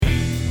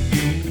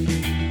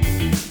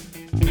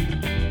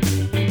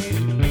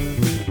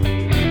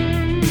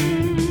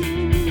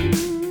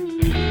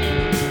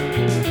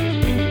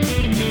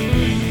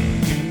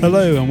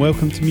Hello and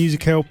welcome to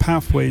Musical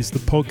Pathways, the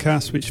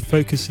podcast which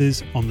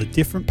focuses on the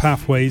different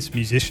pathways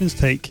musicians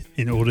take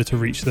in order to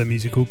reach their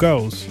musical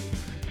goals.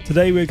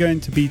 Today we're going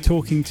to be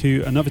talking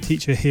to another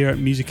teacher here at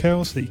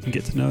Musical so that you can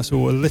get to know us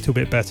all a little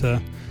bit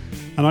better.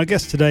 And our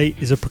guest today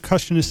is a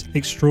percussionist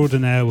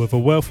extraordinaire with a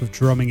wealth of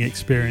drumming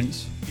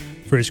experience.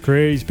 For his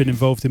career, he's been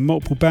involved in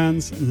multiple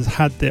bands and has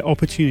had the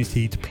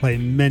opportunity to play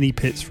in many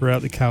pits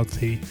throughout the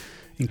county,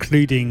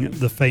 including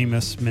the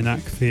famous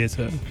Minack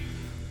Theatre.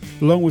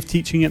 Along with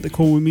teaching at the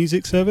Cornwall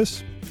Music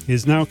Service, he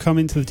has now come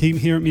into the team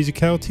here at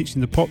Musical, teaching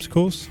the Pops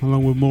course,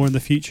 along with more in the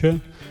future.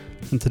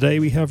 And today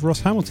we have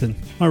Ross Hamilton.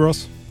 Hi,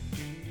 Ross.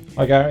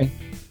 Hi, Gary.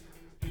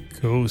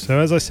 Cool. So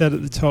as I said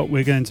at the top,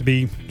 we're going to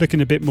be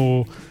looking a bit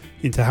more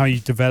into how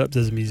you developed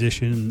as a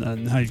musician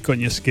and how you've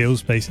gotten your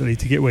skills, basically,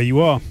 to get where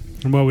you are.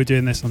 And while we're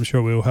doing this, I'm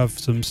sure we'll have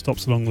some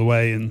stops along the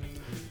way and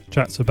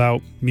chats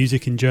about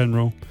music in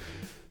general.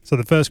 So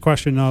the first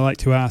question I like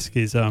to ask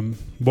is,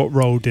 what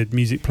role did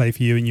music play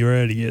for you in your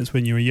early years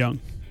when you were young?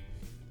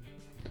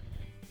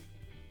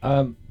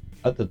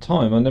 At the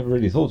time, I never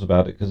really thought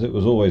about it because it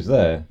was always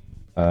there.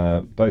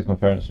 Both my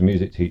parents were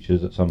music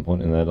teachers at some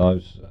point in their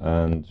lives,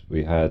 and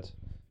we had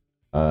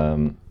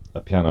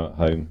a piano at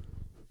home,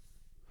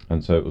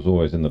 and so it was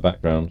always in the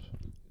background,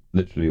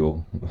 literally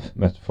or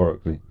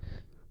metaphorically.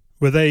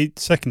 Were they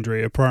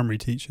secondary or primary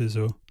teachers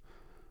or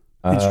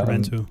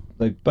instrumental?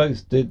 They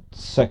both did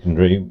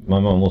secondary. My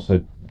mum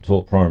also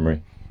taught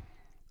primary.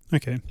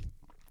 Okay.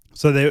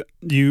 So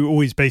you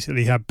always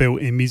basically had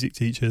built-in music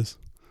teachers?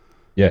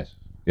 Yes.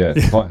 Yeah,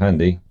 quite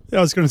handy.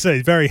 I was going to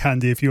say, very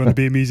handy if you want to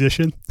be a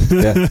musician.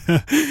 Yeah.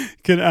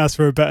 Couldn't ask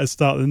for a better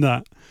start than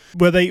that.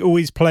 Were they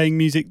always playing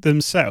music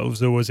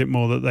themselves, or was it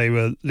more that they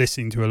were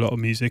listening to a lot of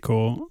music,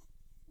 or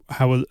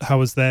how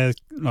was their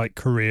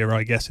career,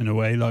 I guess, in a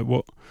way? Like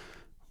what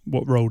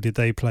role did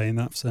they play in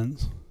that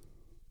sense?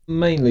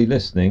 Mainly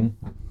listening.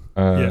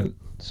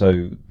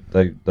 So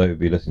they would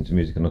be listening to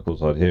music, and of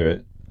course I'd hear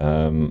it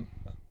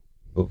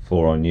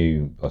before I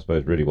knew, I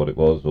suppose, really what it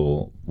was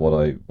or what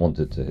I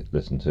wanted to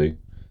listen to.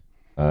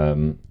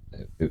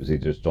 It was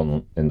either just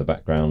on in the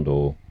background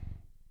or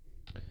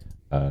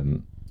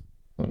something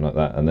like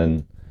that. And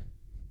then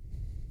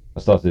I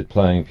started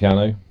playing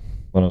piano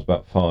when I was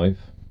about 5.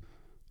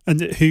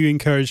 And who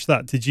encouraged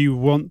that? Did you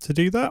want to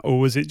do that, or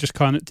was it just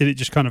did it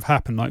just kind of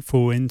happen, like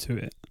fall into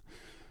it?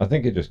 I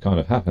think it just kind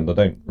of happened. I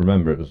don't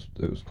remember. It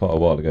was quite a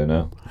while ago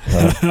now.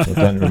 I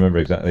don't remember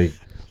exactly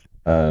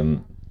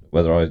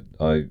whether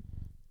I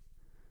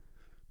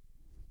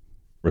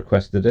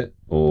requested it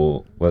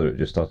or whether it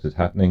just started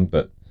happening.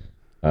 But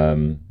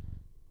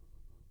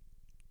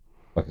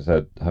like I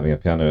said, having a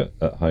piano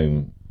at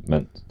home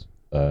meant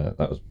that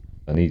was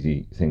an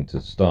easy thing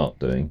to start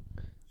doing.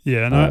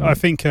 Yeah, and I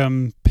think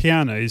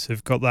pianos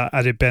have got that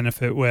added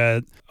benefit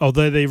where,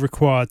 although they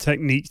require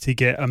technique to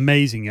get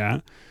amazing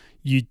at,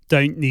 you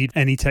don't need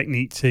any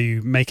technique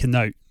to make a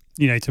note.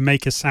 To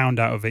make a sound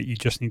out of it, you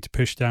just need to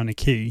push down a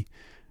key.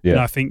 Yeah. And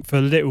I think for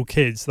little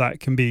kids, that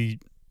can be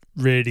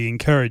really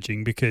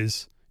encouraging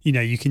because,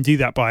 you can do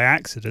that by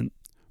accident.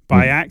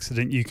 By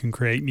accident, you can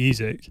create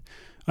music.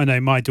 I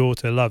know my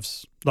daughter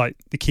loves,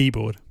 the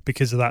keyboard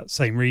because of that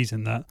same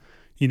reason that,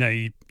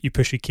 you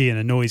push a key and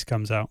a noise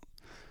comes out.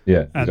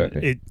 Yeah, and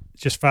exactly. It's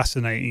just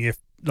fascinating if,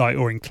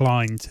 or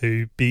inclined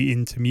to be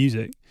into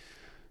music.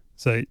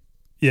 So,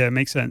 yeah, it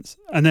makes sense.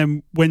 And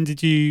then when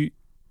did you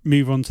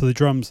move on to the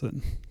drums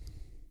then?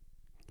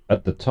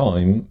 At the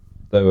time,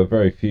 there were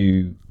very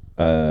few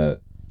primary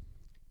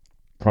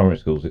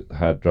schools that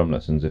had drum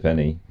lessons, if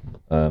any.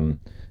 It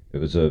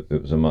was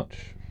a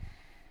much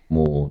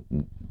more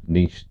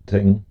niche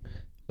thing.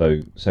 So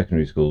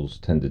secondary schools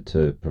tended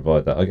to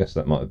provide that. I guess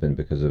that might have been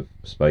because of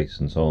space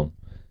and so on.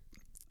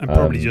 And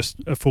probably just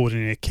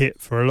affording a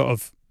kit for a lot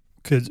of...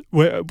 Cause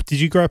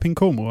did you grow up in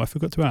Cornwall? I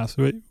forgot to ask.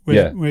 Where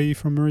are you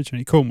from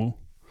originally? Cornwall?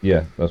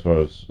 Yeah, that's where I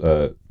was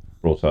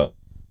brought up.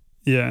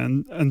 Yeah,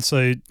 and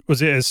so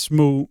was it a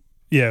small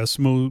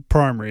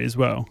primary as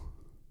well?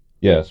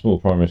 Yeah, a small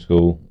primary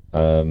school.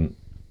 And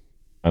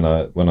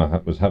when I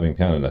was having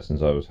piano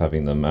lessons, I was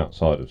having them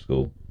outside of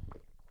school.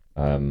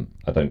 I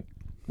don't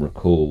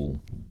recall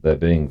there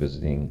being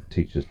visiting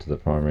teachers to the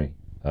primary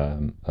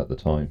at the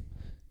time.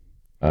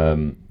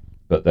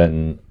 But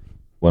then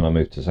when I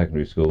moved to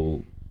secondary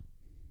school,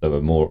 there were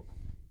more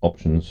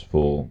options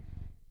for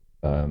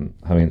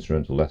having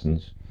instrumental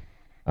lessons.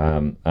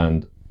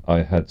 And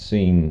I had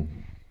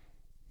seen,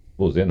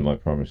 towards the end of my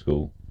primary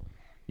school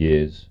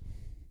years,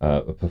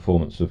 a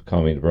performance of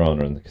Carmina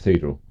Burana in the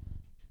cathedral.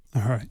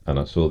 All right. And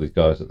I saw these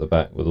guys at the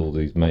back with all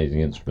these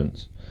amazing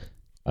instruments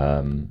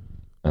and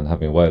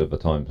having a whale of a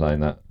time playing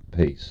that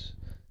piece.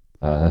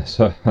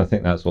 So I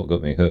think that's what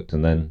got me hooked.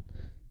 And then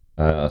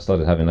I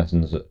started having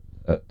lessons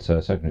at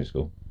secondary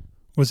school.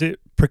 Was it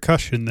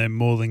percussion then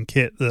more than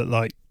kit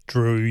that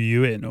drew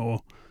you in,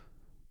 or?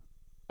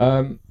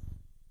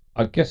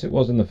 I guess it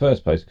was in the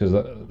first place because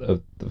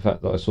of the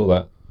fact that I saw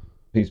that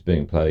piece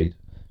being played.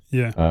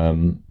 Yeah.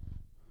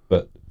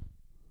 But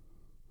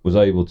was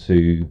able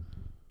to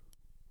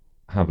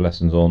have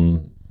lessons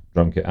on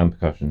drum kit and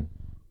percussion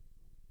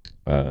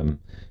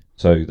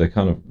So they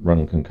kind of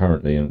run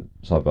concurrently and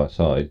side by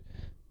side.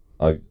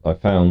 I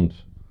found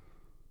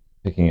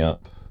picking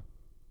up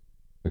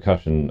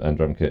percussion and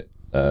drum kit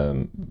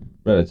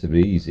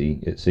relatively easy,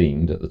 it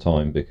seemed at the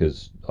time,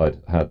 because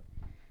I'd had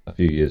a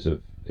few years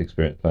of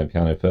experience playing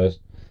piano first.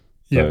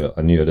 So Yeah.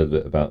 I knew a little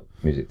bit about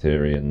music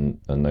theory and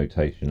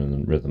notation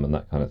and rhythm and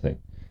that kind of thing.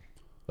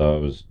 So I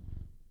was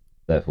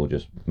therefore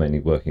just mainly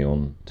working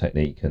on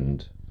technique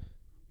and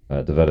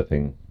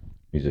developing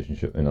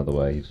musicianship in other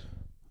ways.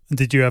 And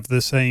did you have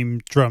the same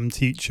drum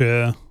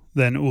teacher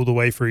then all the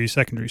way through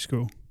secondary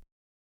school?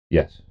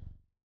 Yes,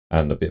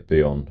 and a bit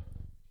beyond.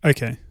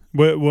 Okay.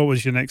 What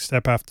was your next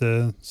step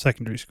after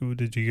secondary school?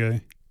 Did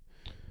you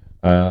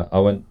I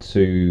went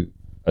to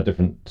a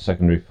different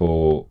secondary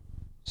for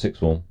sixth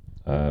form,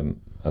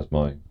 as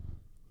my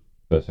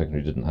first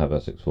secondary didn't have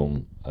a sixth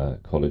form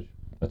college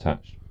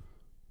attached,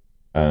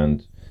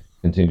 and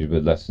continued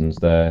with lessons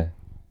there.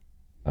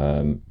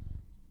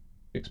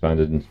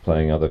 Expanded into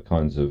playing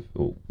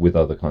with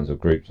other kinds of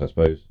groups, I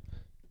suppose,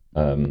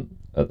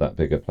 at that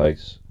bigger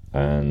place,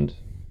 and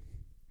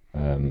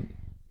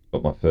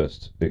got my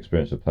first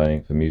experience of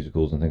playing for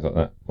musicals and things like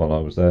that while I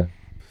was there.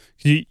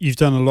 you've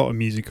done a lot of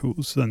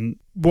musicals, and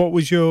what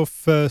was your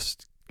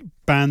first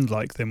band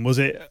like then? Was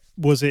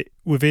it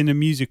within a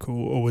musical,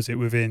 or was it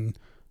within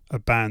a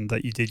band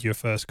that you did your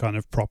first kind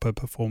of proper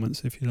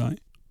performance, if you like?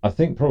 I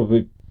think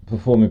probably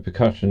performing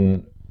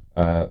percussion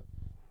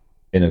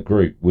in a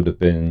group would have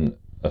been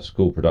a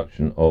school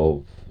production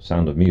of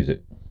Sound of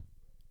Music.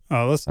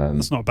 Oh,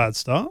 that's not a bad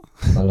start.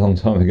 A long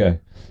time ago.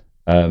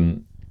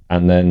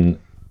 And then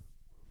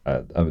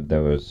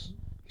there was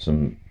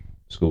some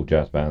school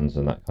jazz bands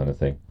and that kind of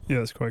thing. Yeah,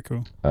 that's quite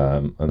cool.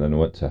 And then I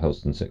went to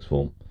Helston sixth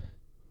form,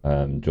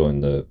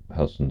 joined the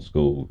Helston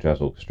School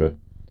Jazz Orchestra,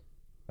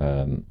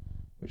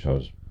 which I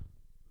was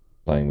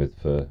playing with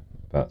for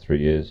about 3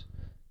 years.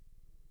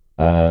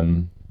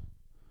 And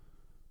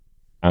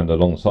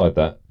alongside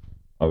that,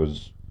 I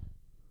was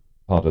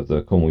part of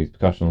the Cornwall Youth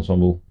Percussion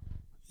Ensemble.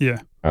 Yeah.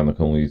 And the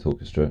Cornwall Youth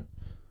Orchestra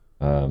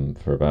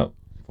for about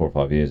 4 or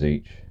 5 years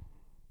each.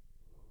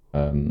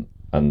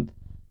 And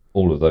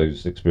all of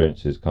those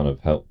experiences kind of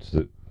helped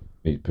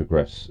me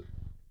progress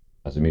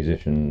as a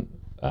musician,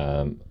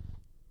 both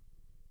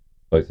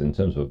in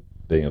terms of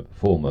being a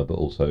performer, but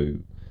also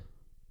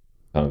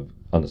kind of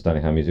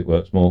understanding how music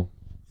works more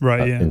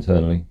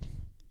internally.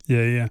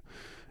 Yeah.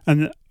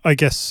 And I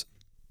guess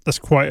that's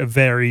quite a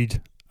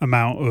varied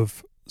amount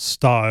of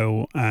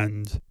style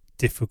and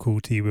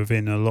difficulty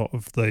within a lot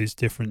of those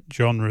different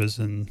genres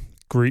and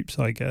groups,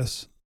 I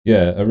guess.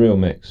 Yeah, a real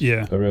mix.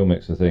 Yeah. A real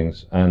mix of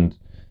things. And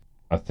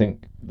I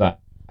think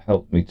that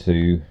helped me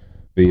to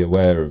be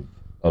aware of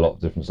a lot of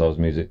different styles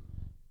of music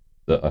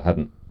that I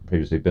hadn't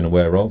previously been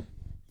aware of.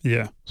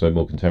 Yeah. So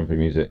more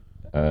contemporary music.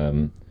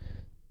 Because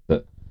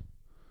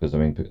I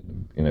mean,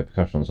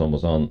 percussion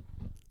ensembles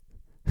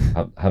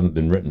haven't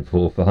been written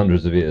for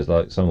hundreds of years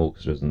like some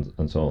orchestras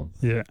and so on.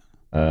 Yeah.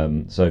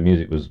 So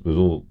music was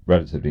all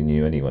relatively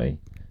new anyway.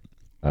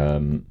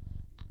 So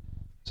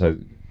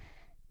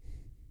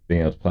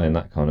being able to play in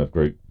that kind of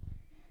group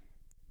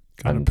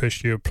kind of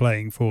pushed your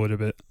playing forward a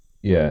bit.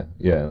 Yeah,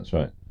 that's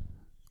right.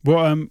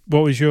 What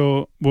was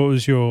your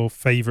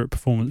favourite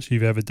performance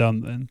you've ever done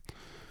then?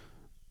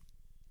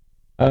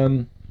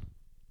 I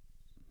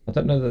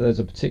don't know that there's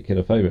a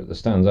particular favourite that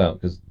stands out,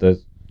 because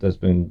there's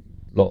been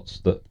lots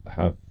that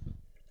have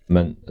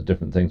meant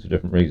different things for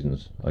different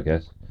reasons, I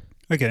guess.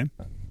 Okay.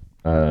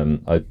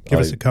 Give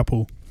us a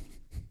couple.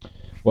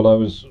 Well,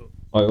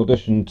 I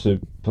auditioned to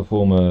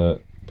perform a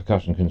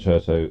percussion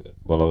concerto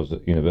while I was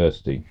at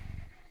university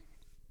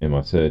in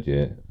my third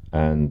year,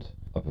 and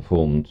I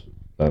performed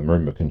a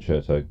marimba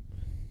concerto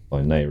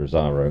by Ney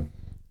Rosario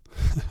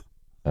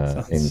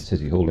in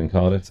City Hall in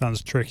Cardiff.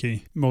 Sounds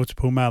tricky.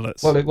 Multiple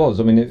mallets. Well, it was.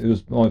 I mean, it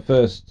was my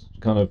first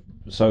kind of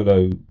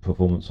solo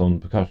performance on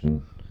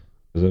percussion,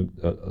 because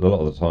a lot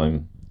of the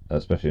time,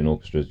 especially in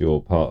orchestras, you're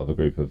part of a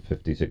group of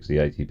 50, 60,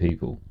 80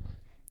 people,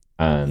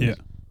 and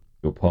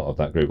you're part of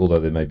that group. Although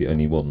there may be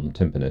only one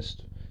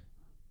timpanist,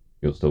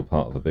 you're still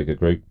part of a bigger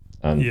group,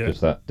 and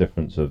just that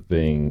difference of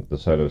being the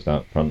soloist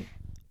out front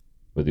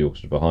with the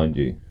orchestra behind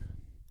you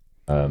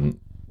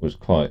was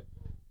quite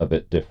a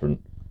bit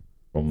different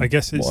from what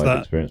I'd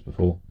experienced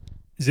before.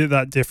 Is it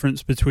that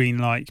difference between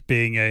like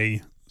being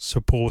a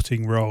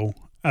supporting role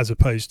as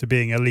opposed to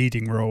being a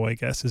leading role, I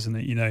guess, isn't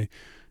it?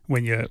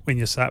 When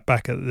you're sat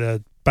back at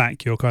the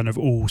back, you're kind of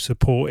all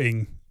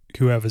supporting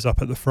whoever's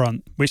up at the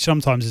front, which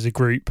sometimes is a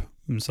group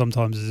and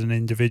sometimes is an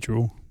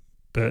individual,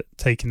 but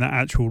taking that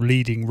actual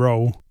leading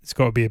role, it's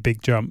got to be a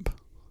big jump.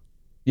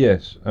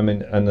 Yes, I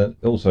mean, and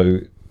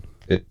also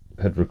it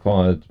had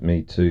required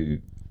me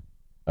to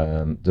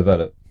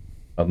develop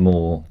a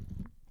more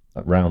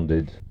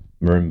rounded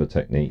marimba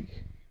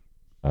technique,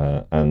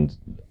 and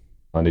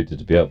I needed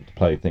to be able to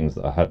play things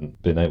that I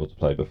hadn't been able to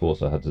play before,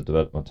 so I had to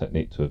develop my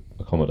technique to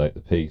accommodate the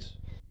piece.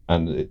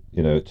 And it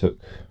took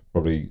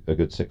probably a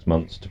good 6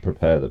 months to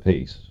prepare the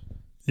piece.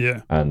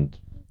 Yeah. And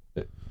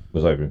it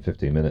was over in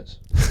 15 minutes.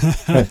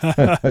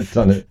 I'd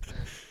done it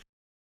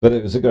But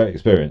it was a great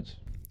experience.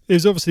 It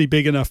was obviously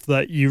big enough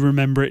that you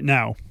remember it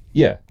now.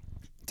 Yeah.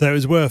 So it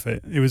was worth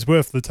it. It was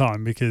worth the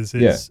time because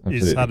it's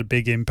absolutely. had a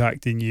big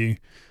impact in you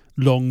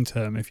long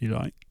term, if you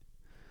like.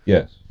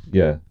 Yes.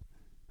 Yeah.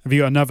 Have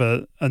you got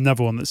another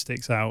one that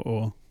sticks out,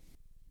 or?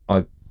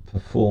 I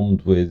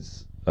performed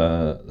with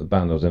the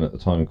band I was in at the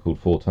time called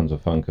 4 Tons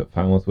of Funk at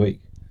Falmouth Week.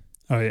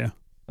 Oh yeah.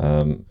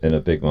 In a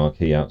big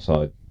marquee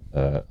outside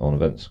on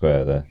Event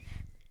Square there,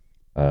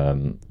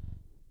 and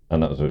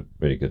that was a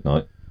really good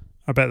night.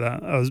 I bet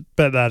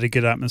that had a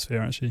good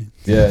atmosphere actually.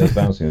 Yeah, the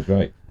bouncing was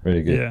great,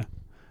 really good.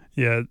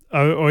 Yeah.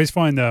 I always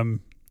find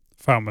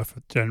Falmouth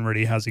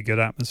generally has a good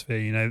atmosphere.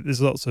 You know,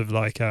 there's lots of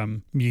like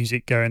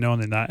music going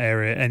on in that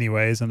area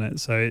anyway, isn't it?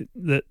 So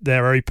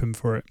they're open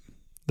for it.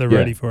 They're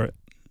ready for it.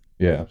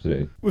 Yeah,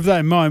 absolutely. With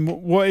that in mind,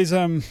 what's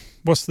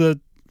the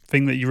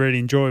thing that you really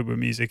enjoy with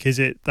music? Is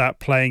it that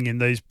playing in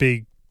those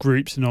big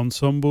groups and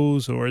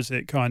ensembles, or is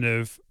it kind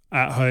of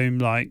at home,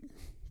 like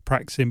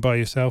practicing by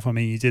yourself? I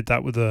mean, you did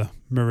that with a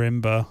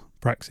marimba,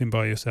 practicing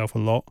by yourself a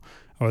lot,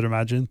 I would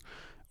imagine.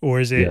 Or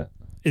is it? Yeah.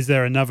 Is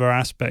there another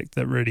aspect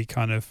that really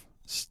kind of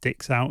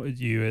sticks out at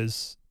you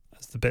as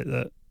the bit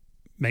that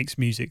makes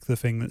music the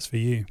thing that's for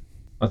you?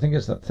 I think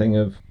it's that thing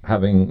of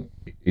having,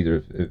 either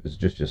if it's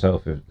just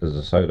yourself as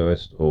a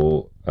soloist,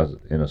 or as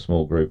in a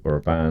small group or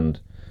a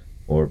band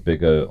or a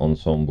bigger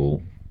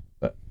ensemble,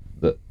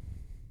 that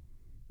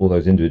all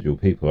those individual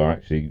people are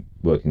actually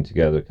working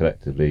together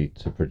collectively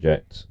to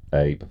project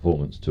a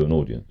performance to an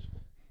audience.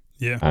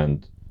 Yeah.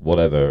 And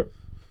whatever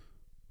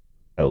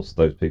else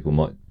those people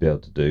might be able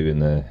to do in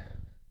their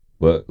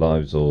work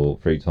lives or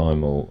free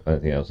time or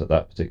anything else at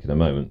that particular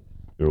moment,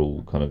 they're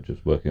all kind of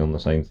just working on the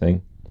same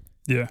thing.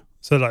 Yeah.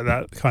 So like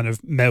that kind of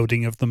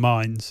melding of the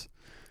minds.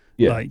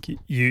 Yeah. Like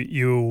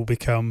you all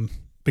become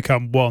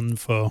one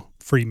for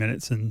 3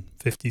 minutes and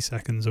 50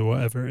 seconds or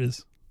whatever it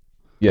is.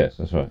 Yes,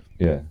 that's right.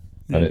 Yeah.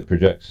 And it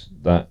projects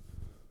that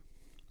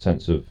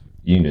sense of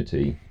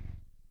unity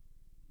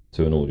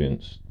to an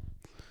audience.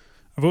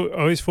 I've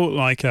always thought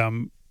like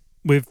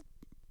with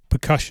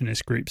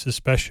percussionist groups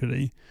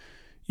especially,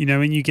 you know,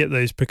 when you get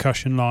those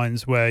percussion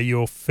lines where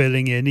you're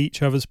filling in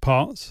each other's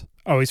parts,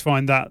 I always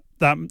find that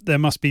there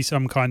must be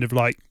some kind of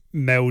like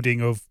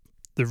melding of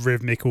the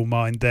rhythmical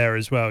mind there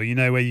as well, you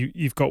know, where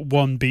you've got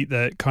one beat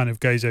that kind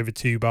of goes over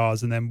 2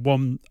 bars and then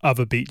one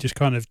other beat just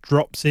kind of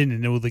drops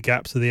in all the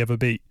gaps of the other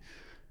beat.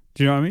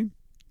 Do you know what I mean?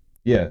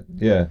 Yeah.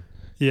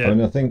 I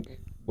mean, I think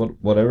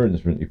whatever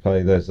instrument you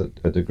play, there's a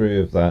degree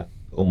of that,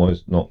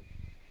 almost not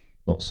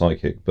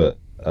psychic, but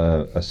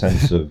a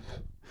sense of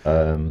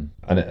and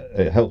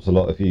it helps a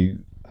lot if you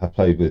have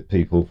played with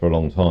people for a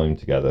long time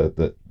together,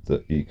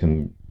 that you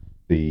can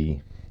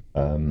be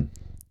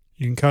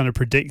you can kind of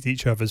predict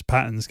each other's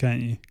patterns,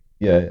 can't you?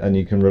 Yeah, and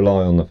you can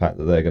rely on the fact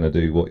that they're going to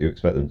do what you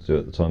expect them to do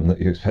at the time that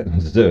you expect them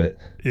to do it.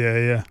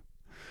 Yeah.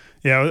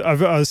 I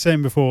was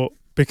saying before,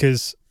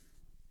 because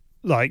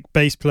like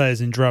bass players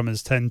and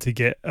drummers tend to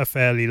get a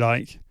fairly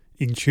like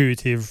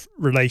intuitive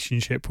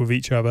relationship with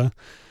each other,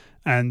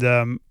 and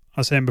I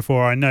was saying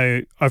before, I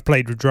know I've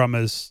played with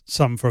drummers,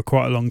 some for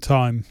quite a long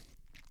time,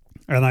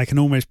 and I can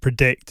almost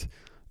predict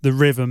the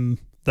rhythm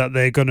that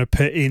they're going to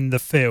put in the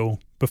fill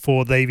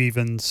before they've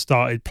even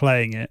started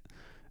playing it,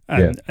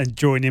 and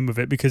join in with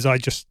it, because I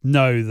just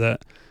know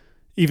that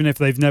even if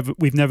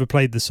we've never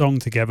played the song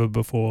together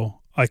before,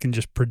 I can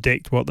just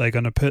predict what they're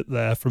going to put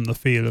there from the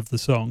feel of the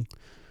song.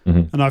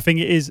 Mm-hmm. And I think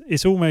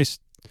it's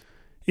almost,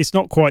 it's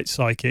not quite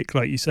psychic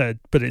like you said,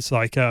 but it's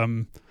like I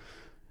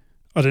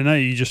don't know,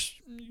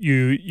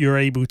 you're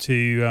able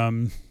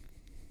to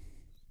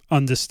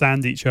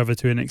understand each other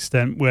to an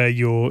extent where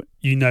you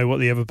know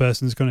what the other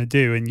person's going to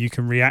do, and you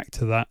can react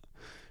to that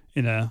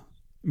in a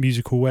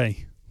musical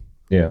way.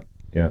 Yeah.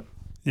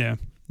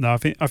 No, I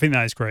think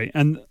that is great,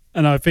 and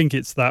I think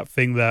it's that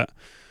thing that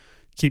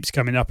keeps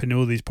coming up in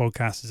all these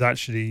podcasts is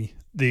actually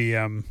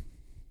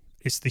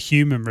it's the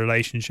human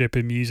relationship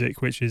in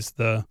music, which is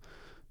the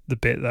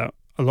bit that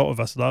a lot of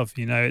us love.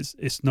 You know,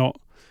 it's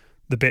not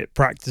the bit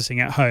practicing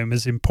at home,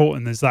 as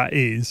important as that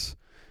is.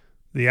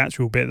 The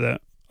actual bit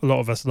that a lot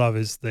of us love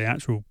is the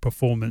actual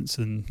performance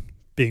and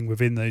being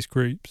within those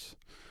groups.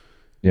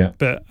 Yeah.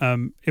 But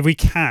if we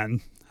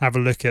can have a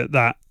look at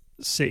that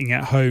sitting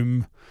at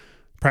home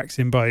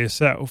practicing by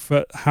yourself,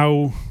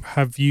 how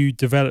have you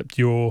developed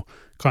your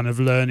kind of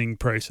learning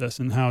process,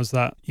 and how's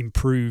that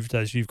improved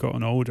as you've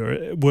gotten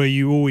older? Were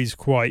you always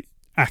quite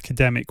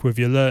academic with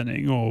your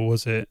learning, or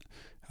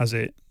has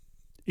it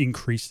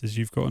increased as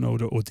you've gotten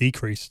older, or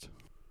decreased?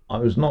 I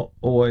was not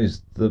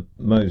always the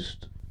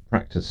most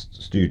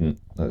practiced student.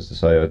 That's to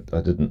say,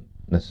 I didn't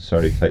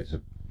necessarily take to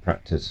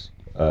practice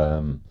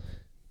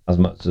as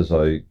much as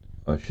I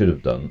should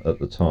have done at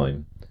the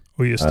time.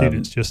 Well, your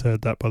students just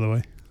heard that, by the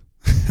way.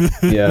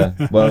 Yeah,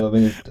 well, I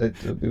mean,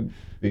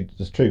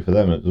 it's true for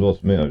them, it was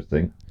for me, I would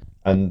think.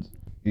 And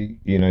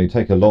you know, you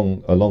take a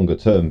longer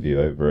term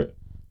view over it.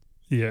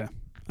 Yeah,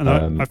 and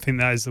I think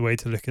that is the way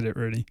to look at it,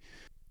 really.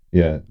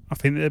 Yeah, I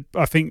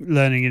think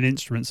learning an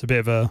instrument's a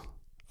bit of a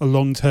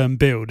long term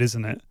build,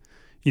 isn't it?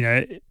 You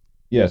know.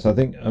 Yes, I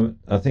think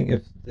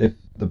if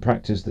the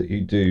practice that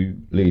you do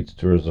leads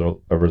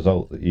to a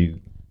result that you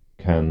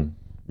can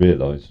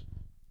realise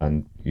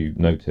and you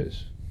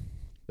notice,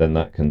 then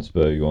that can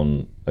spur you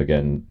on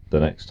again the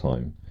next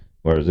time.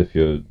 Whereas if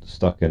you're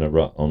stuck in a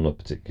rut on a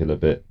particular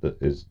bit that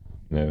is,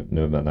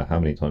 no matter how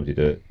many times you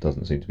do it,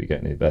 doesn't seem to be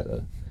getting any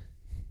better,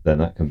 then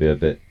that can be a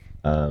bit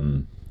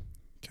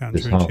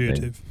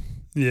counterintuitive.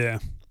 Yeah.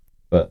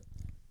 But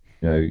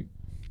there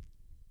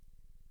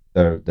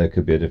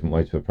could be a different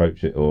way to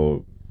approach it,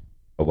 or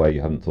a way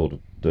you haven't thought of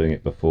doing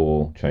it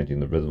before, changing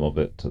the rhythm of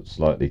it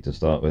slightly to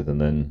start with,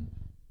 and then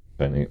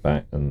bending it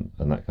back, and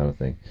that kind of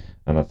thing.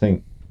 And I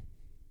think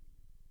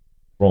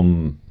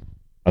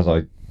as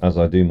I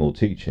do more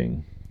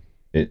teaching,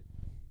 it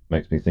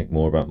makes me think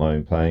more about my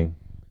own playing.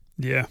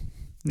 Yeah.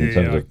 In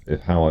terms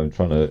of how I'm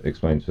trying to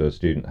explain to a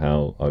student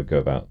how I go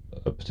about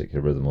a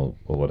particular rhythm or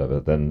whatever,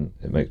 then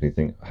it makes me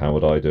think, how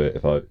would I do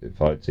it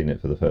if I'd seen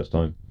it for the first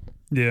time?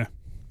 Yeah.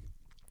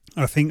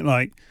 I think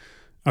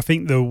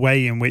the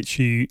way in which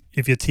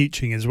if you're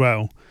teaching as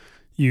well,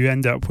 you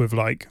end up with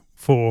like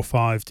 4 or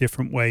 5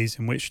 different ways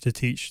in which to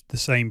teach the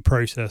same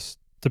process,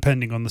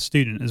 depending on the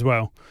student as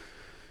well.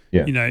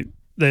 Yeah.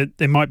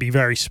 There might be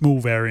very small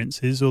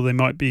variances, or they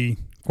might be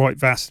quite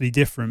vastly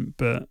different,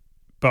 but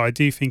I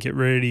do think it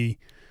really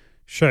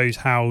shows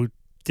how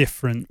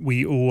different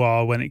we all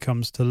are when it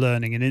comes to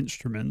learning an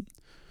instrument,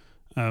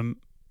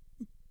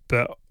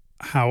 but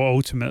how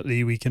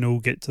ultimately we can all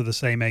get to the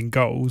same end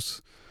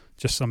goals.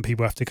 Just some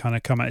people have to kind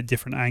of come at a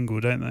different angle,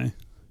 don't they?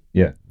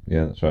 Yeah,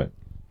 that's right.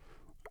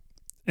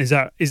 Is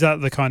that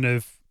the kind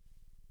of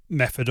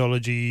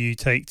methodology you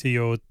take to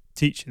your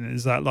teaching?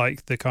 Is that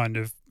like the kind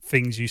of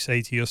things you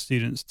say to your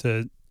students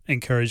to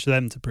encourage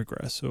them to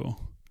progress? Or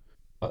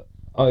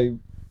I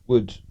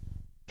would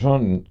try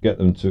and get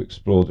them to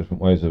explore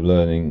different ways of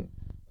learning,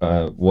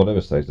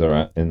 whatever stage they're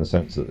at, in the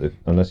sense that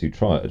unless you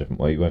try it a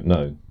different way, you won't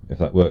know if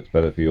that works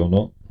better for you or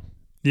not.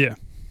 Yeah.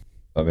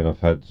 I mean, I've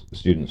had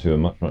students who are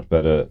much, much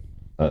better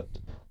at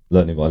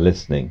learning by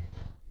listening.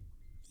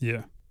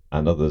 Yeah.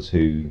 And others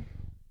who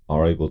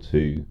are able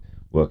to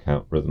work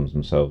out rhythms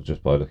themselves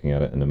just by looking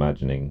at it and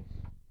imagining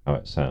how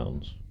it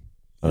sounds.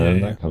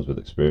 And that comes with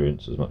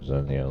experience as much as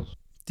anything else.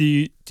 Do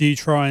you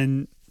try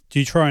and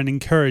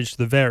encourage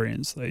the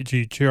variance though? Do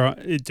you try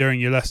during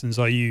your lessons?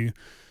 Are you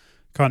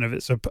kind of,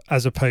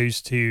 as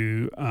opposed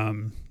to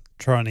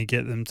trying to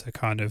get them to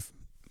kind of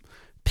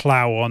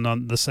plow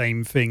on the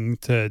same thing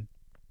to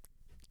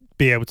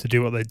be able to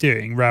do what they're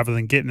doing, rather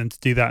than getting them to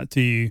do that? Do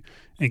you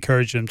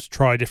encourage them to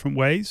try different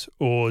ways,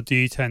 or do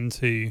you tend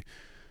to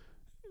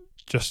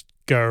just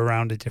go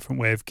around a different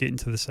way of getting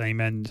to the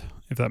same end,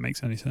 if that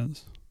makes any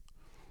sense?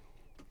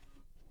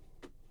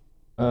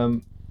 I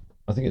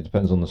think it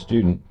depends on the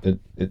student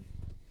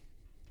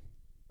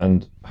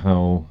and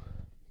how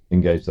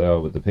engaged they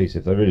are with the piece.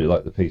 If they really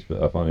like the piece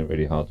but are finding it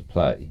really hard to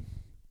play,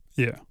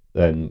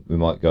 then we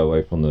might go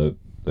away from the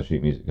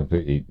sheet music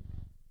completely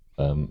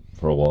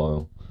for a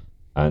while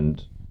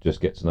and just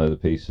get to know the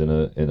piece in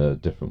a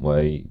different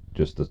way,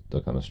 just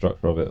the kind of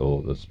structure of it,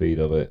 or the speed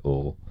of it,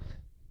 or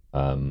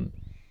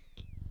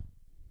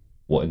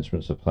what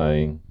instruments are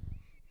playing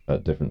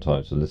at different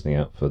times, so listening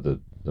out for the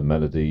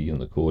melody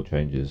and the chord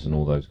changes and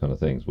all those kind of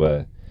things,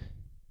 where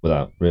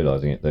without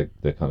realising it,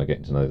 they're kind of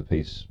getting to know the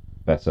piece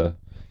better,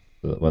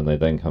 so that when they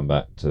then come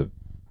back to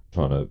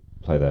trying to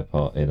play their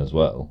part in as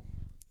well,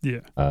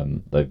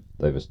 they've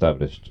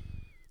established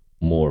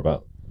more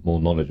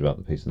knowledge about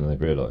the piece than they've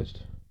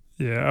realised.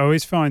 Yeah, I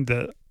always find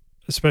that,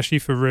 especially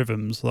for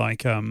rhythms,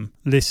 like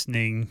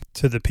listening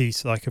to the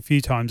piece like a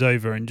few times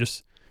over and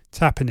just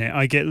tapping it.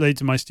 I get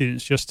loads of my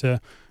students just to,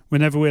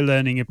 whenever we're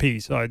learning a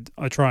piece, I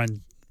try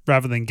and,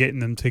 rather than getting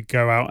them to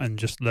go out and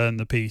just learn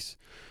the piece,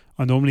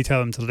 I normally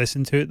tell them to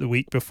listen to it the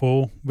week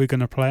before we're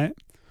going to play it.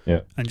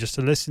 Yeah. And just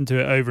to listen to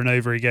it over and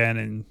over again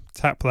and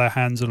tap their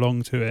hands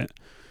along to it.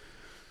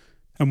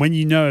 And when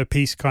you know a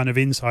piece kind of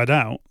inside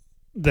out,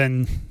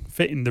 then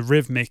fitting the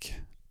rhythmic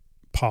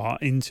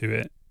part into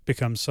it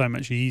becomes so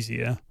much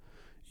easier.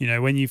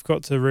 When you've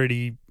got to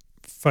really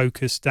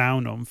focus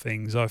down on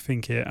things, I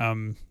think it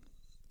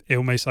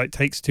almost like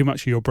takes too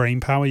much of your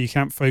brain power. You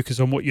can't focus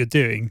on what you're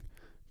doing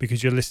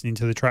because you're listening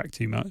to the track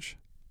too much.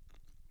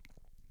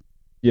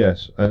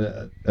 Yes,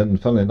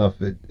 and funnily enough,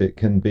 it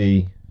can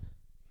be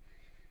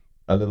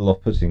a little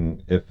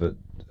off-putting if a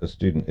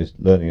student is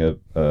learning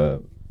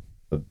the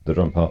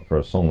drum part for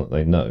a song that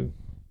they know,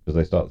 because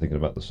they start thinking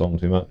about the song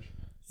too much.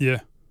 Yeah.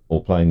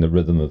 Or playing the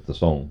rhythm of the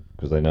song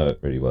because they know it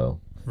really well.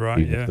 Right.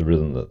 Even if the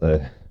rhythm that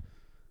they're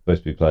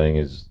supposed to be playing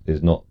is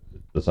not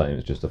the same.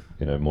 It's just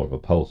more of a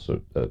pulse,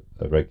 or a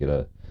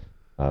regular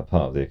part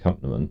of the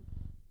accompaniment.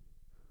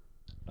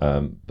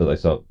 But they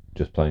start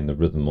just playing the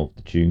rhythm of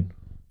the tune.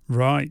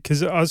 Right,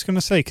 because I was going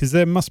to say, because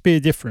there must be a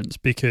difference,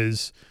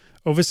 because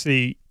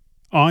obviously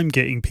I'm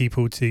getting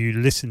people to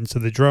listen to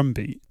the drum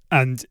beat,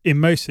 and in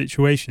most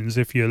situations,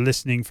 if you're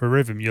listening for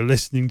rhythm, you're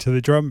listening to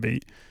the drum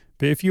beat.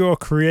 But if you are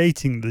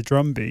creating the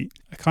drum beat,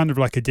 kind of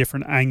like a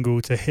different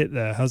angle to hit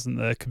there, hasn't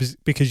there?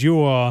 Because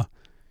you're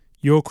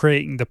you're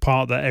creating the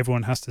part that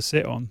everyone has to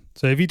sit on.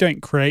 So if you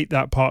don't create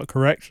that part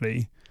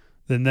correctly,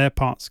 then their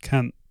parts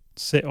can't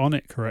sit on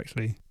it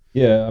correctly.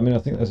 Yeah, I mean, I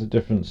think there's a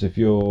difference if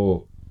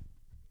you're,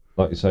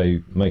 like you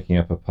say, making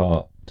up a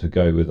part to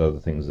go with other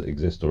things that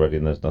exist already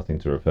and there's nothing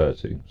to refer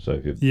to. So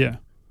if you're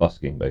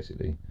busking,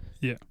 basically,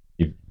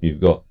 you've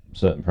got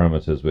certain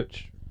parameters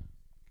which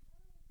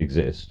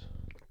exist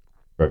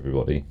for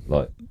everybody,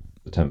 like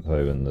the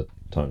tempo and the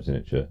time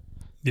signature.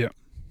 Yeah.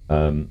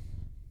 And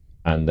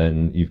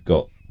then you've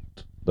got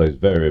those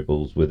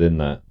variables within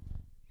that,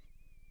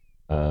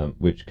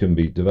 which can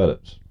be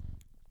developed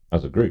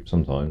as a group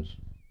sometimes.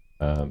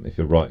 If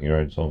you're writing your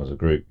own song as a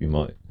group, you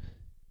might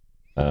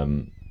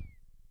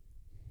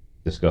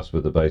discuss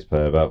with the bass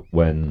player about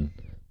when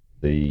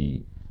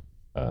the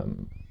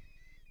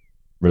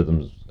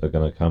rhythms are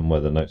going to come,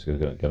 where the notes are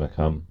going to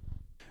come.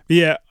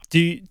 Yeah.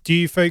 Do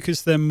you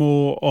focus then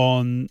more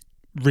on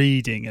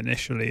reading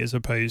initially as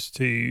opposed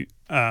to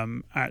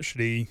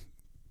actually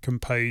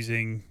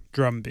composing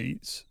drum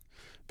beats?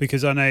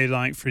 Because I know,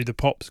 like, through the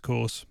Pops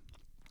course,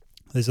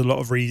 there's a lot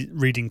of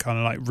reading kind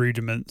of like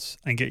rudiments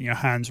and getting your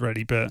hands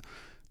ready, but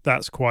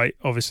that's quite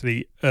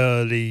obviously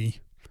earlying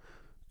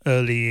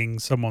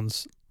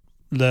someone's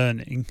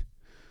learning.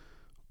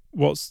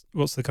 What's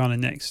the kind of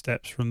next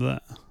steps from there?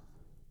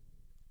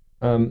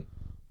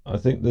 I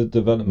think the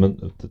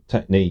development of the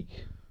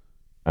technique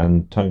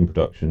and tone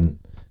production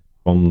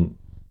from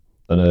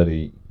an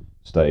early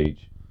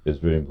stage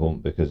is really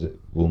important, because it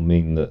will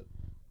mean that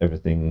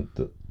everything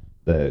that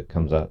there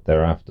comes out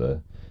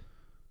thereafter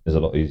is a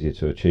lot easier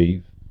to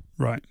achieve.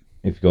 Right.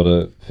 If you've got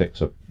to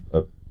fix a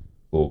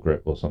ball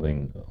grip or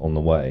something on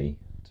the way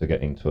to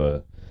getting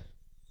to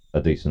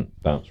a decent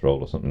bounce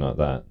roll or something like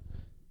that,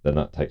 then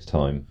that takes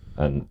time,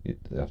 and you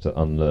have to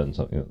unlearn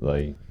something that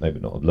they maybe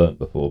not have learnt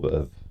before but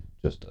have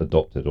just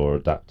adopted or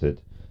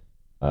adapted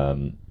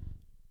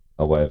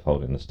a way of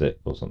holding the stick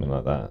or something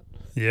like that.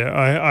 Yeah,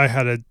 I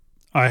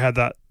had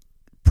that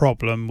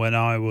problem when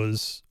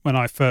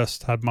I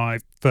first had my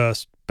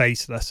first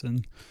bass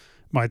lesson.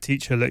 My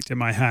teacher looked at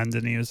my hand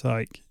and he was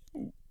like,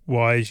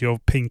 "Why is your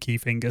pinky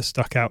finger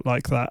stuck out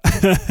like that?"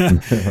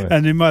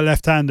 And in my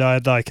left hand I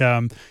had like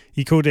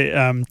he called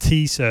it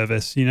tea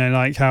service, you know,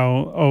 like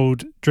how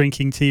old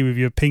drinking tea with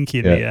your pinky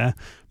in the air.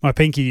 My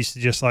pinky used to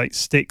just like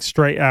stick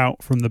straight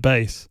out from the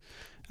bass,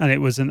 and it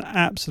was an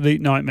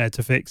absolute nightmare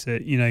to fix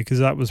it, you know, because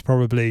that was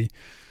probably,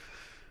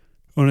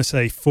 I want to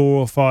say,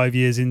 4 or 5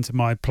 years into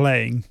my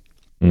playing.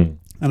 And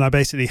I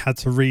basically had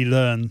to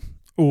relearn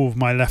all of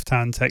my left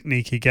hand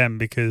technique again,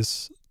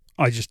 because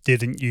I just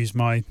didn't use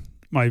my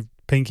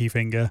pinky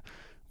finger,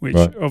 which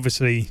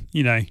obviously,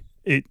 you know,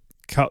 it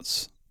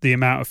cuts the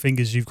amount of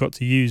fingers you've got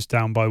to use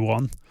down by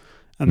one,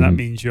 and that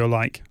means you're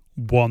like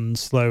one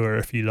slower,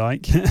 if you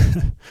like,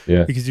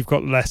 because you've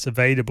got less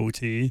available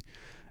to you.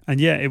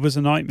 And yeah, it was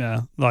a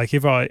nightmare. Like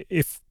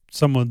if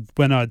someone,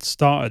 when I'd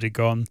started, had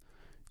gone,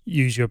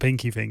 use your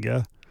pinky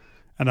finger,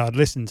 and I'd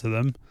listened to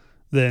them,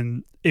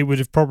 then it would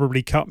have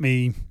probably cut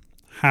me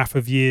half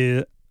a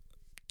year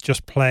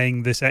just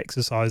playing this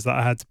exercise that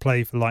I had to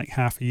play for like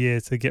half a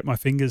year to get my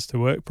fingers to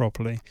work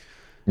properly.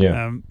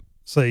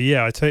 So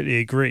yeah, I totally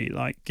agree.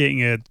 Like,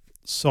 getting a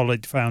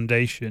solid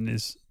foundation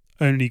is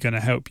only going to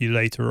help you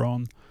later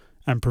on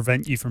and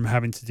prevent you from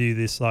having to do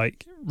this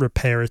like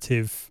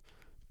repetitive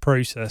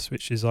process,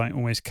 which is like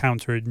almost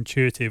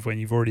counterintuitive when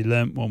you've already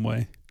learnt one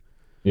way.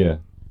 Yeah.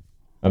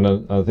 And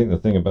I think the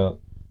thing about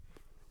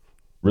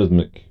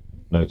rhythmic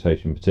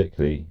notation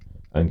particularly,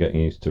 and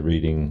getting used to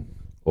reading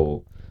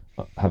or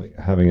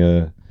having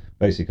a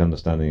basic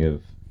understanding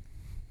of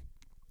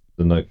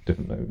the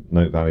different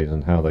note values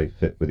and how they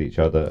fit with each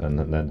other, and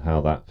then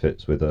how that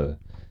fits with a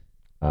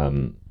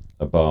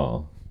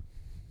bar,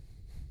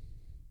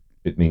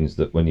 it means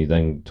that when you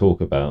then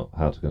talk about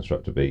how to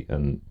construct a beat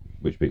and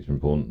which beats are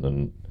important,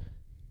 and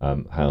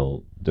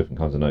how different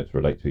kinds of notes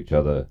relate to each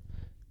other,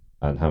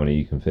 and how many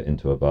you can fit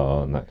into a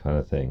bar and that kind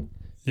of thing,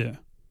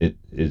 it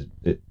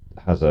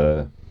has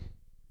a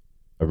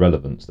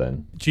relevance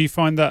then. Do you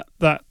find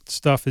that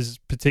stuff is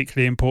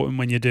particularly important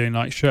when you're doing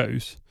like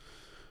shows,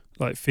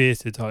 like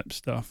theatre type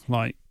stuff,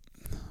 like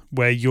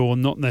where you're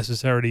not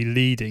necessarily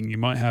leading? You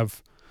might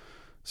have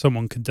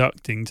someone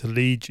conducting to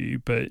lead you,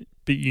 but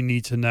you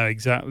need to know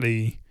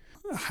exactly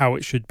how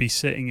it should be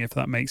sitting, if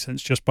that makes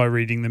sense, just by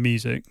reading the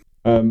music.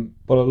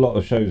 But a lot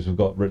of shows have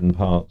got written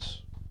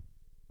parts.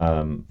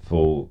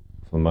 For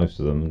most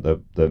of them,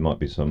 there might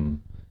be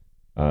some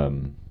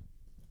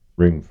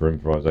room for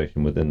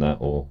improvisation within that,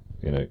 or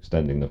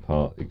extending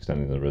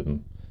the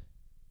rhythm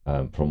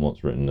from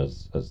what's written,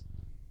 as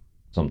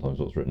sometimes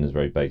what's written is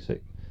very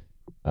basic.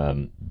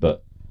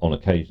 But on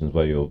occasions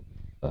where you're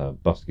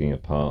busking a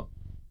part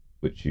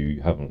which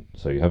you haven't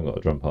got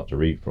a drum part to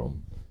read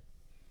from,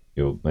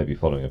 you're maybe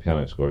following a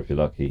piano score if you're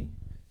lucky.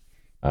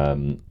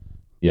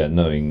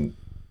 Knowing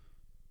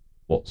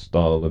what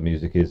style the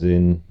music is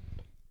in,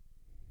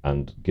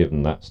 and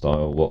given that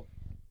style, what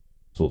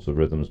sorts of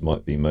rhythms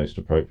might be most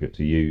appropriate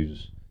to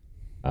use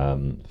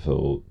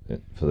for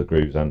the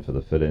grooves and for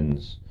the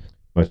fill-ins.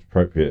 Most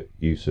appropriate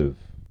use of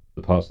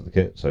the parts of the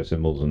kit, so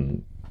cymbals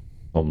and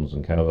toms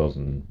and cowbells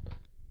and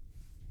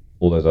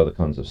all those other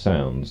kinds of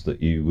sounds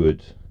that you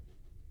would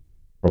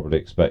probably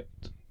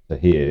expect to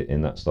hear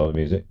in that style of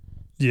music.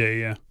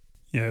 Yeah.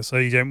 So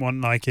you don't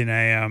want like in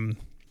a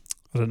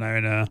I don't know,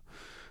 in a,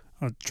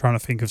 I'm trying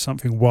to think of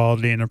something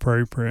wildly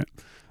inappropriate,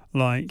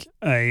 like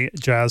a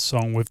jazz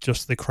song with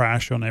just the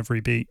crash on every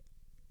beat,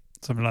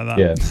 something like that.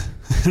 Yeah,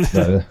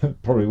 no,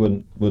 probably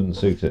wouldn't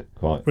suit it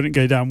quite. Wouldn't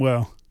go down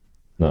well.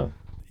 No.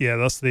 Yeah,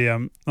 that's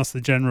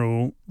the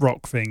general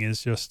rock thing,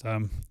 is just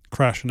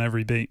crash on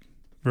every beat.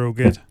 Real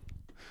good.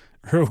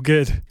 Real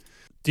good.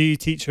 Do you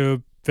teach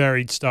a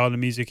varied style of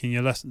music in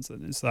your lessons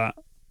then? Is that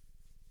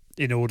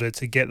in order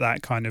to get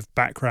that kind of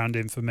background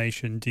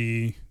information, do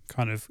you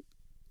kind of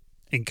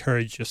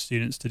encourage your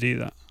students to do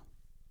that?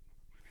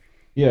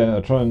 Yeah, I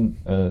try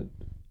and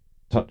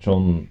touch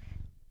on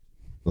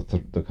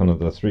the kind of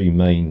the three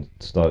main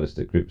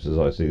stylistic groups as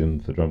I see them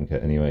for drum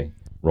kit anyway: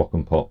 rock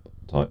and pop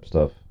type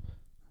stuff,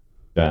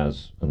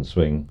 jazz and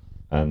swing,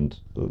 and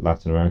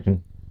Latin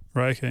American.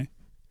 Right, okay.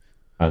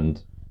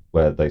 And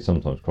where they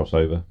sometimes cross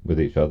over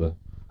with each other,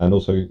 and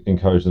also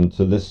encourage them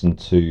to listen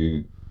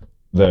to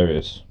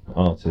various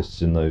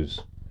artists in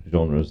those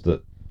genres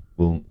that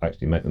will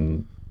actually make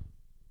them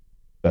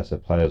better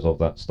players of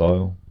that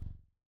style.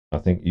 I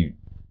think you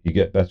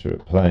get better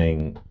at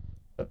playing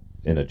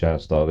in a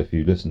jazz style if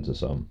you listen to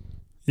some.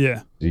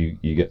 Yeah.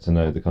 You get to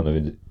know the kind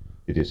of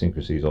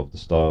idiosyncrasies of the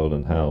style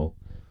and how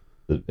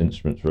the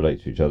instruments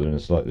relate to each other in a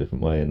slightly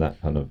different way in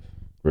that kind of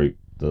group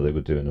that they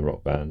would do in a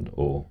rock band.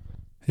 Or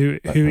who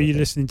are you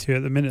listening to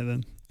at the minute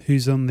then?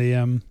 Who's on the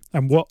and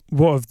what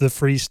of the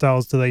three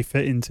styles do they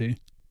fit into?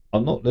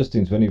 I'm not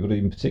listening to anybody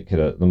in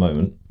particular at the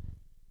moment,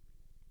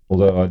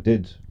 although I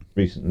did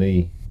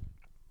recently,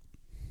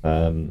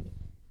 and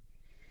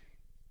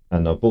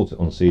I bought it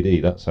on CD.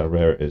 That's how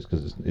rare it is,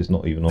 because it's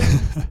not even on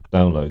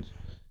downloads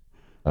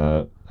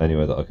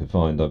anywhere that I could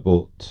find. I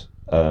bought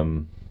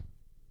one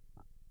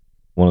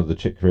of the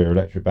Chick Corea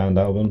Electric Band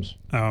albums.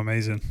 Oh,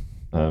 amazing.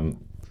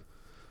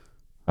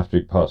 After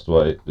he passed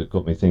away, it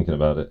got me thinking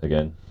about it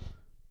again.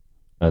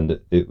 And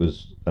it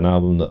was an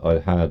album that I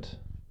had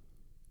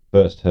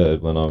first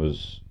heard when I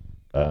was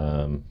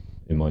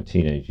in my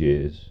teenage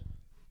years,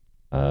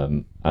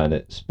 and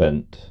it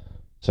spent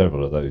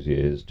several of those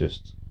years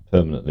just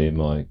permanently in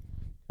my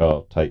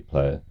car tape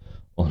player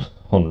on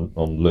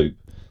loop.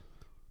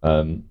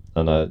 And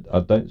I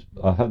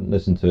hadn't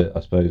listened to it, I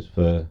suppose,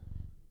 for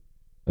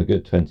a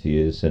good 20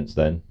 years since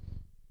then,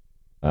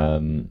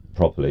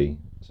 properly.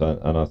 So,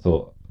 and I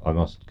thought I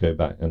must go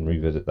back and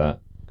revisit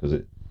that, because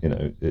it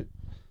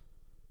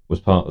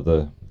was part of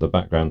the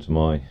background to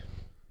my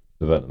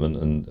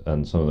development,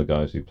 and some of the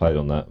guys who played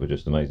on that were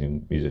just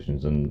amazing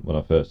musicians. And when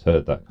I first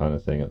heard that kind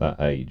of thing at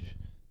that age,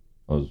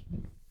 I was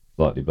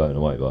slightly blown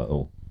away by it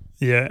all.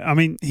 Yeah, I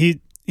mean, he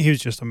was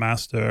just a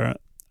master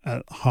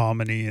at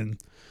harmony, and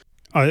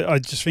I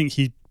just think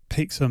he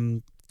picked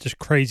some just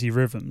crazy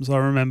rhythms. I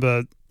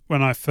remember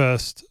when I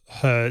first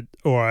heard,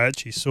 or I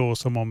actually saw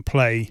someone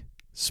play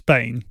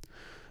Spain,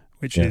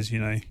 which is,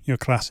 your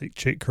classic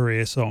Chick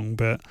Corea song,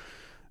 but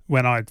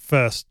when I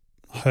first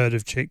heard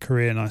of Chick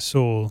Corea and I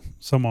saw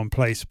someone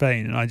play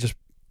Spain, and I just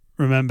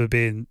remember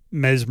being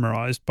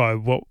mesmerized by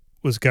what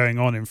was going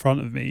on in front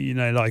of me,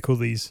 like all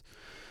these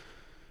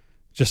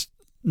just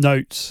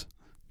notes,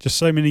 just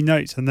so many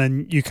notes, and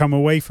then you come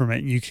away from it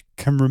and you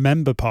can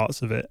remember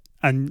parts of it.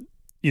 And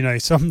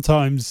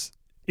sometimes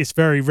it's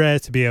very rare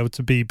to be able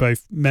to be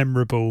both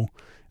memorable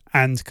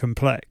and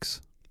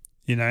complex.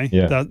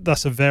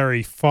 That's a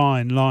very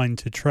fine line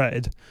to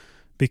tread,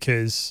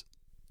 because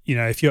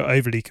if you're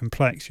overly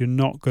complex, you're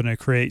not going to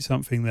create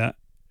something that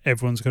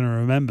everyone's going to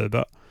remember.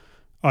 But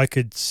I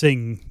could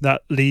sing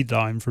that lead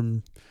line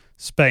from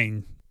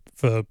Spain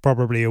for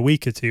probably a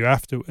week or two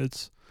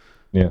afterwards.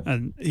 Yeah.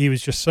 And he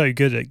was just so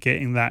good at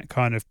getting that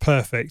kind of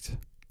perfect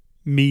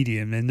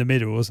medium in the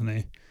middle, wasn't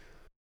he?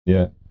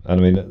 Yeah. And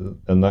I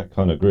mean, and that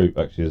kind of group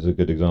actually is a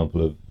good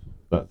example of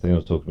that thing I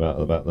was talking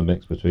about the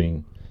mix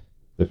between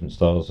different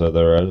styles. So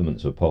there are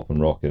elements of pop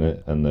and rock in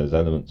it, and there's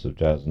elements of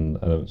jazz and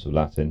elements of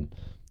Latin,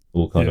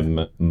 all kind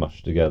of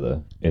mushed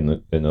together in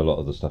a lot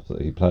of the stuff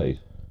that he played.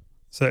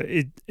 So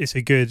it's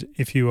a good,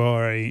 if you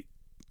are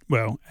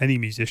any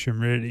musician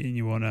really, and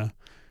you want to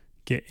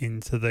get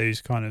into those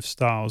kind of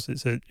styles,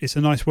 it's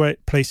a nice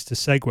place to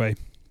segue,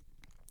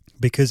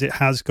 because it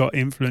has got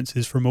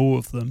influences from all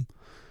of them.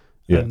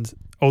 Yeah. And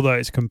although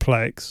it's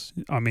complex,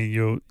 I mean,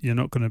 you're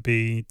not going to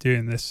be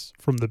doing this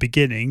from the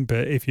beginning,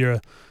 but if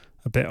you're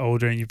a bit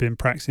older and you've been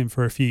practicing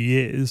for a few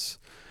years,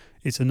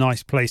 it's a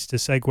nice place to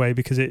segue,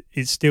 because it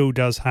still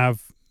does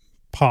have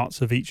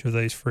parts of each of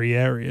those three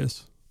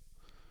areas.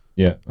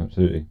 Yeah,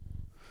 absolutely.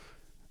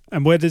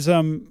 And where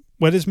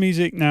does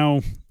music now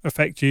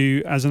affect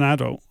you as an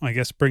adult? I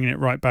guess bringing it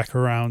right back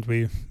around,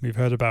 we've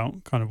heard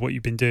about kind of what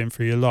you've been doing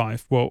for your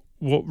life. What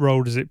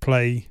role does it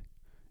play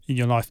in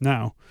your life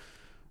now?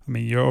 I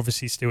mean, you're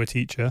obviously still a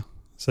teacher,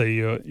 so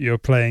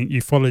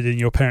you followed in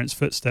your parents'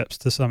 footsteps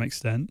to some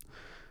extent.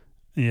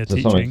 And you're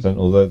teaching. To some extent,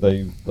 although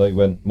they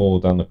went more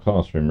down the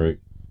classroom route.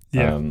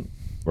 Yeah.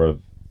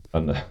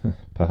 And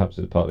perhaps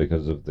it's partly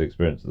because of the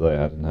experience that they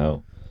had and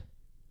how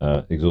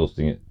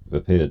exhausting it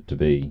appeared to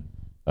be,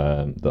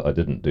 that I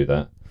didn't do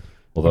that.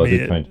 Although I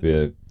did train to be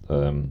a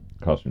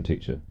classroom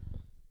teacher.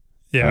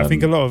 Yeah, I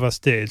think a lot of us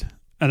did,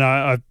 and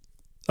I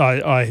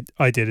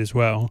did as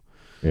well.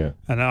 Yeah,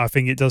 and I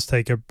think it does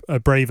take a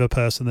braver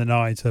person than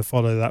I to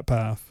follow that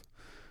path.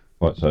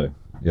 Quite so.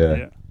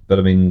 Yeah. But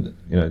I mean,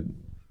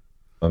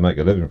 I make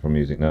a living from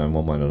music now in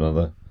one way or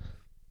another,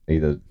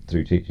 either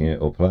through teaching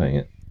it or playing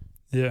it.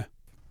 Yeah.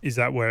 Is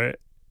that where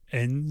it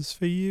ends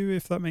for you,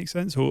 if that makes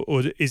sense?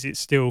 Or is it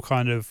still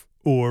kind of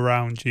all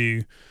around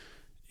you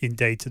in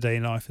day-to-day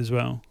life as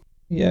well?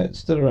 Yeah, it's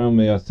still around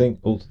me, I think,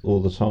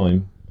 all the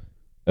time.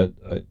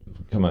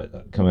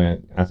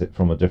 Coming at it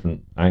from a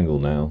different angle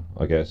now,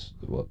 I guess.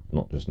 Well,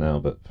 not just now,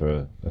 but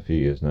for a few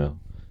years now,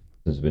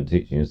 since I've been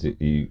teaching, is that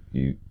you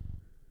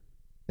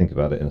think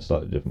about it in a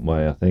slightly different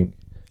way, I think.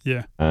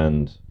 Yeah.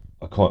 And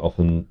I quite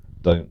often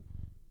don't.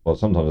 Well,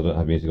 sometimes I don't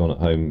have music on at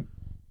home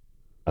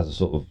as a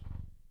sort of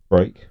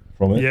break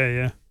from it.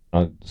 Yeah.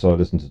 So I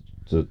listen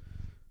to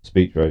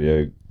speech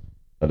radio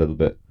a little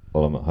bit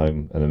while I'm at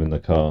home and I'm in the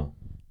car,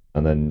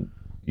 and then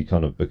you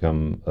kind of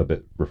become a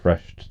bit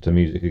refreshed to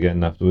music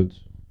again afterwards.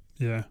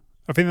 Yeah,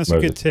 I think that's a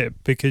good tip,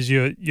 because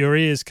your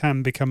ears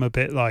can become a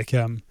bit like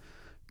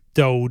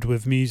dulled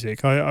with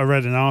music. I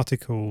read an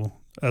article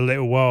a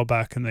little while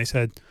back, and they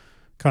said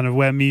kind of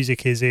where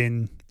music is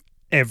in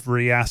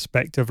every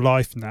aspect of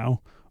life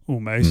now,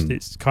 almost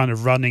it's kind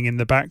of running in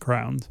the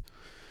background.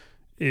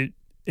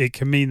 It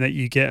can mean that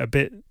you get a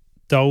bit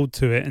dulled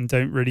to it and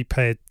don't really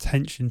pay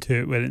attention to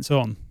it when it's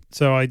on.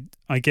 So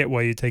I get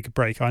why you take a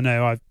break. I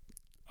know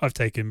I've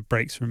taken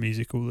breaks from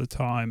music all the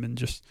time, and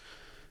just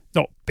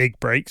not big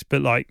breaks,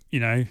 but like,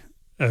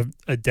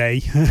 a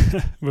day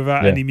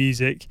without any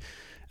music.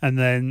 And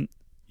then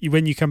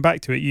when you come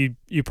back to it,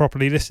 you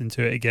properly listen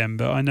to it again.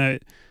 But I know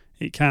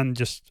it can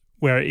just,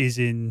 where it is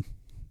in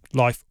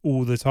life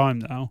all the time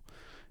now,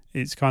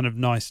 it's kind of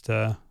nice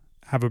to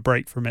have a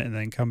break from it and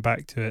then come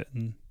back to it,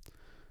 and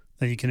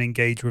then you can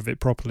engage with it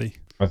properly.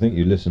 I think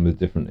you listen with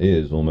different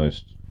ears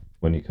almost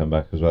when you come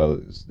back as well.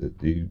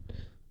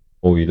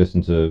 Or you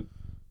listen to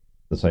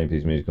the same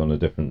piece of music on a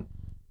different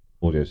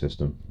audio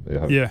system.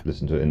 You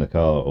listen to it in the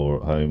car or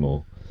at home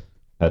or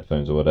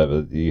headphones or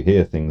whatever. You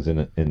hear things in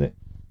it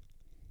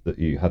that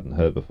you hadn't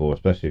heard before,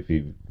 especially if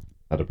you've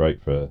had a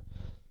break for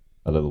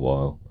a little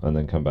while and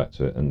then come back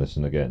to it and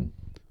listen again.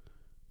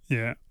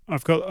 Yeah,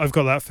 I've got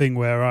that thing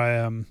where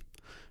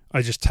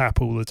I just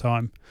tap all the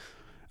time,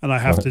 and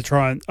I've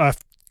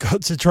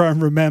got to try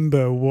and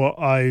remember what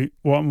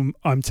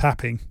I'm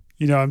tapping.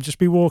 I'm just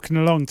be walking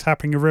along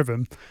tapping a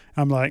rhythm.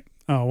 I'm like,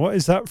 oh, what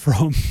is that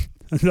from?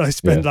 And I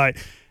spend like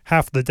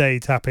half the day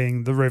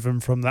tapping the rhythm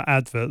from that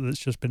advert that's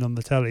just been on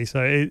the telly.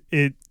 So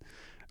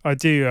I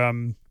do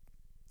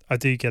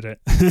get it.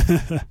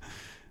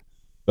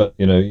 But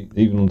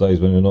even on days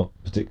when you're not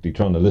particularly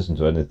trying to listen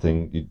to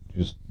anything, you're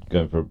just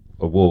going for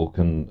a walk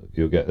and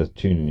you'll get a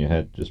tune in your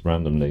head just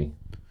randomly,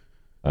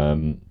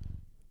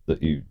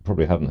 that you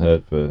probably haven't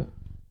heard for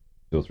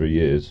 2 or 3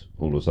 years.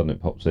 All of a sudden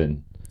it pops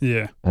in.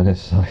 Yeah. And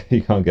it's like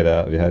you can't get it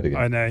out of your head again.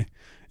 I know.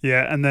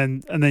 Yeah, and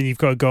then you've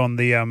got to go on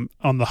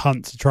the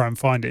hunt to try and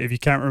find it if you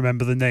can't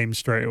remember the name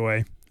straight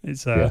away.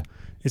 It's a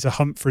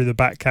hunt through the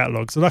back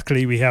catalogue. So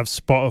luckily we have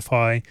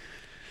Spotify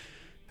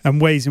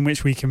and ways in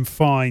which we can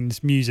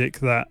find music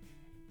that,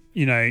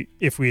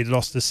 if we had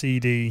lost a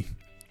CD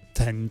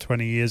 10,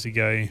 20 years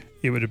ago,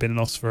 it would have been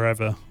lost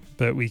forever.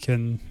 But we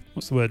can,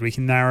 we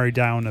can narrow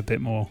down a bit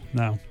more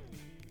now.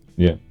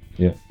 Yeah.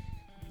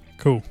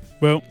 Cool.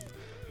 Well,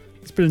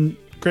 it's been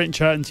great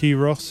chatting to you,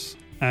 Ross.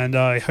 And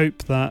I hope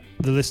that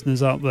the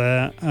listeners out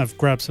there have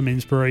grabbed some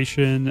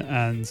inspiration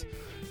and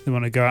they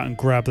want to go out and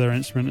grab their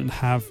instrument and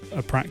have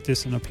a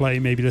practice and a play.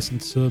 Maybe listen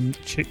to some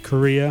Chick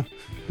Corea.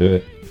 Do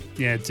it.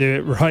 Yeah, do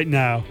it right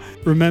now.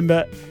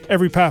 Remember,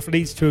 every path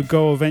leads to a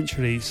goal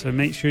eventually, so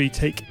make sure you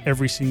take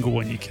every single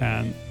one you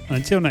can. And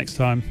until next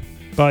time,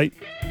 bye.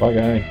 Bye,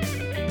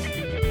 guys.